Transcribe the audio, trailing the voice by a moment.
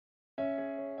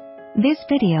This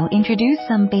video introduces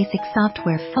some basic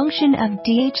software function of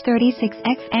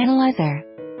DH36X analyzer.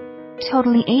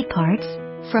 Totally 8 parts,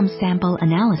 from sample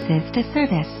analysis to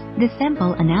service. The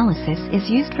sample analysis is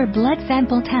used for blood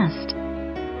sample test.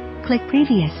 Click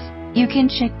Previous. You can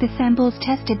check the samples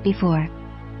tested before.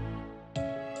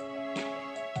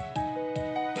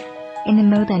 In the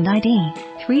mode and ID,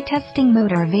 3 testing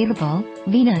modes are available: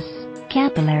 venous,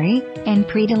 capillary, and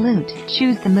pre-dilute.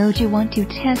 Choose the mode you want to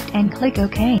test and click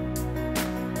OK.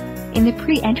 In the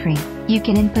pre-entry, you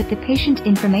can input the patient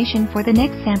information for the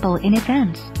next sample in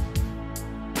advance.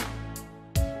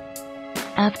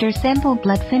 After sample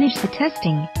blood finish the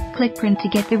testing, click Print to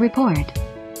get the report.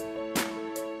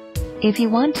 If you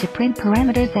want to print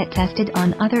parameters that tested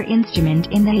on other instrument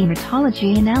in the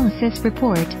hematology analysis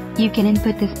report, you can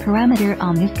input this parameter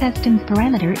on this custom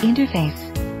parameter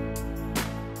interface.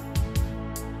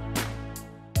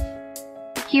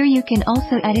 Here you can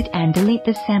also edit and delete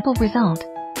the sample result.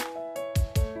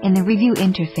 In the review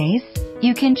interface,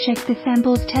 you can check the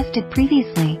samples tested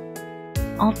previously.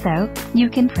 Also, you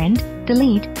can print,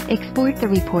 delete, export the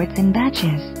reports in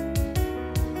batches.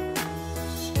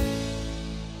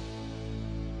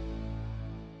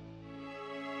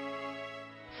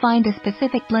 Find a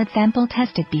specific blood sample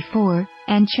tested before,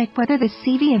 and check whether the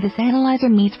CV of this analyzer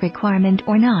meets requirement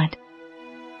or not.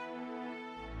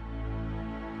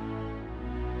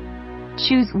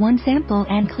 Choose one sample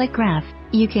and click Graph.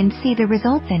 You can see the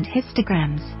results and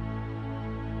histograms.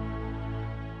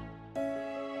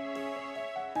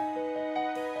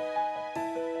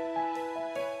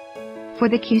 For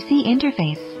the QC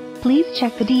interface, please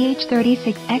check the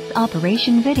DH36X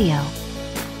operation video.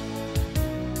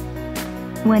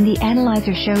 When the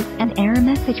analyzer shows an error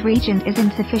message, reagent is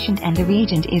insufficient and the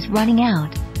reagent is running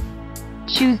out.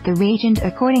 Choose the reagent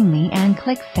accordingly and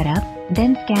click Setup,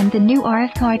 then scan the new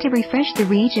RF card to refresh the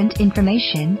reagent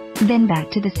information, then back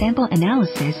to the sample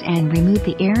analysis and remove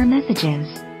the error messages.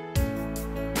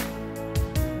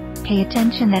 Pay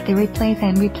attention that the Replace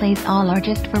and Replace All are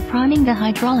just for priming the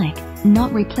hydraulic,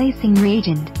 not replacing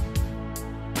reagent.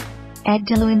 Add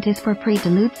Diluent is for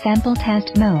pre-dilute sample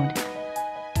test mode.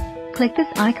 Click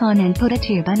this icon and put a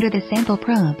tube under the sample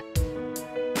probe.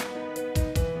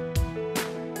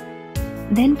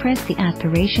 Then press the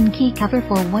aspiration key cover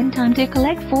for 1 time to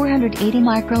collect 480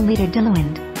 microliter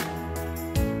diluent.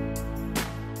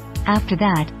 After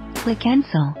that, click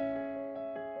Cancel.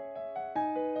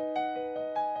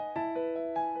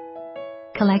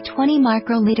 Collect 20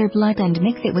 microliter blood and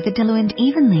mix it with the diluent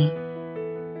evenly.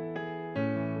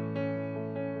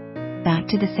 Back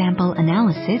to the sample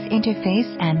analysis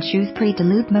interface and choose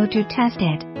pre-dilute mode to test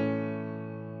it.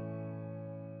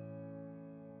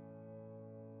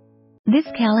 This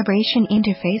calibration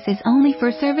interface is only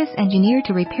for service engineer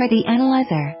to repair the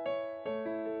analyzer.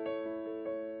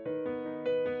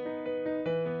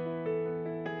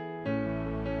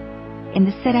 In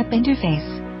the setup interface,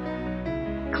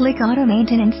 click Auto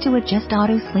Maintenance to adjust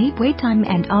auto sleep wait time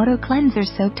and auto cleanser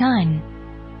soak time.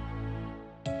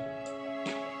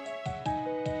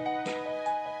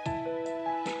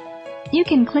 You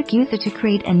can click User to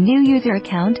create a new user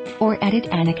account, or edit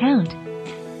an account.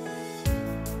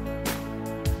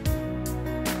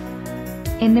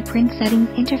 In the Print Settings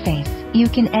interface, you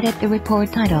can edit the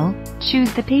report title,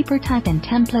 choose the paper type and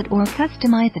template or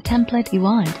customize the template you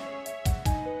want.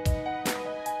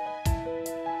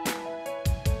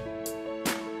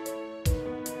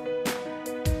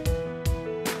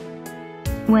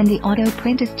 When the auto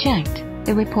print is checked,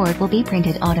 the report will be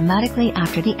printed automatically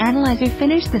after the analyzer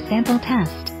finishes the sample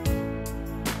test.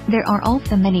 There are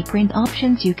also many print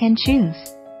options you can choose.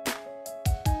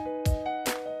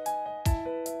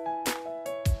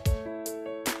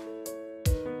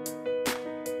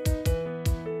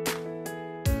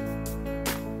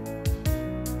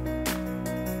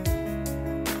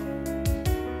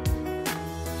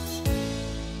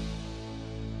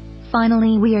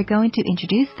 Finally, we are going to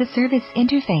introduce the service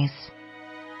interface.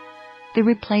 The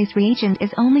Replace reagent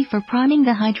is only for priming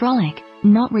the hydraulic,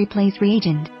 not replace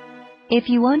reagent. If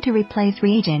you want to replace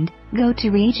reagent, go to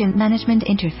Reagent Management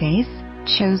interface,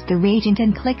 choose the reagent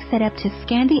and click Setup to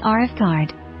scan the RF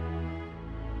card.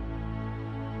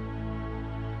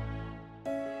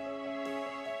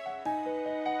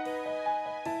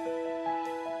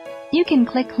 You can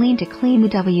click Clean to clean the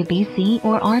WBC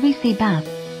or RBC bath.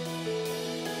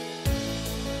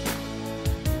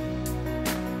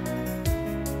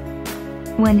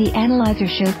 When the analyzer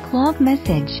shows clog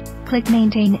message, click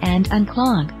Maintain and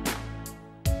Unclog.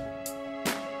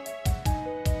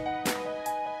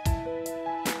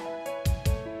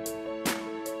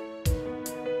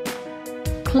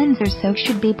 cleanser soak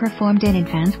should be performed in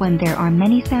advance when there are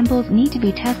many samples need to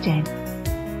be tested.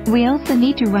 We also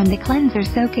need to run the cleanser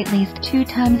soak at least 2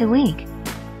 times a week.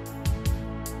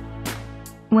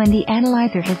 When the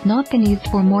analyzer has not been used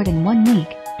for more than 1 week,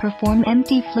 perform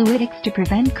empty fluidics to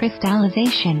prevent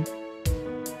crystallization.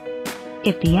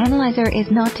 If the analyzer is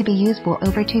not to be used for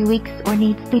over 2 weeks or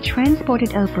needs to be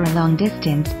transported over a long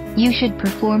distance, you should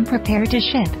perform prepare to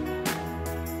ship.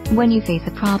 When you face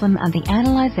a problem on the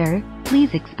analyzer,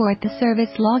 please export the service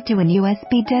log to an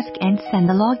USB disk and send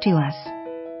the log to us.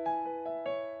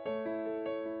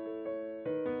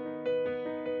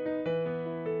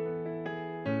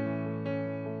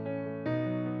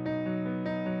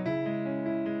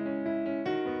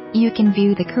 You can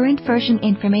view the current version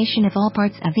information of all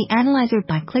parts of the analyzer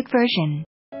by click version.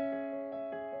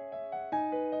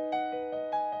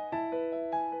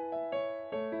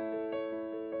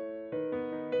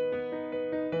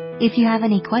 If you have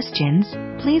any questions,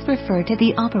 please refer to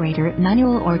the operator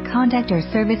manual or contact our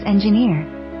service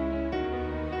engineer.